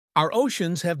Our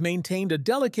oceans have maintained a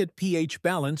delicate pH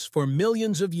balance for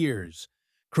millions of years,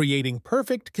 creating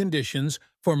perfect conditions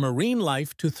for marine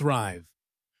life to thrive.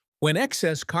 When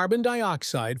excess carbon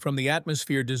dioxide from the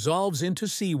atmosphere dissolves into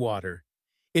seawater,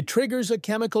 it triggers a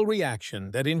chemical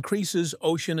reaction that increases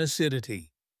ocean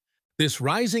acidity. This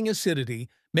rising acidity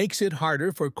makes it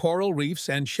harder for coral reefs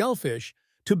and shellfish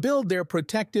to build their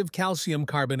protective calcium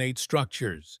carbonate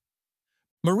structures.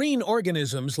 Marine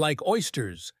organisms like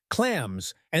oysters,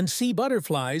 clams, and sea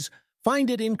butterflies find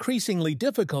it increasingly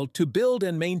difficult to build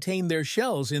and maintain their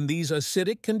shells in these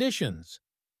acidic conditions.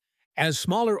 As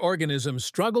smaller organisms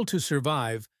struggle to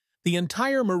survive, the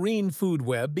entire marine food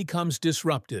web becomes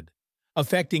disrupted,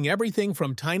 affecting everything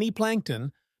from tiny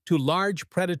plankton to large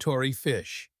predatory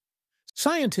fish.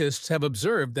 Scientists have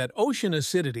observed that ocean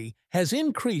acidity has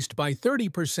increased by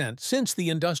 30% since the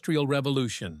Industrial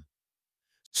Revolution.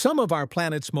 Some of our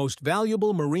planet's most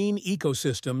valuable marine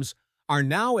ecosystems are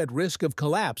now at risk of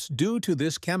collapse due to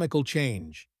this chemical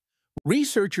change.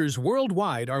 Researchers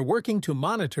worldwide are working to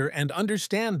monitor and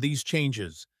understand these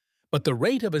changes, but the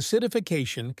rate of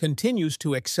acidification continues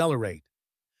to accelerate.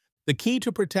 The key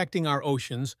to protecting our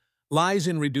oceans lies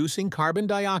in reducing carbon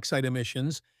dioxide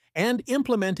emissions and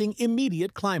implementing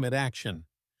immediate climate action.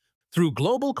 Through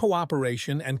global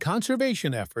cooperation and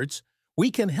conservation efforts, we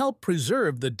can help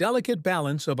preserve the delicate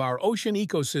balance of our ocean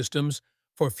ecosystems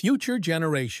for future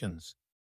generations.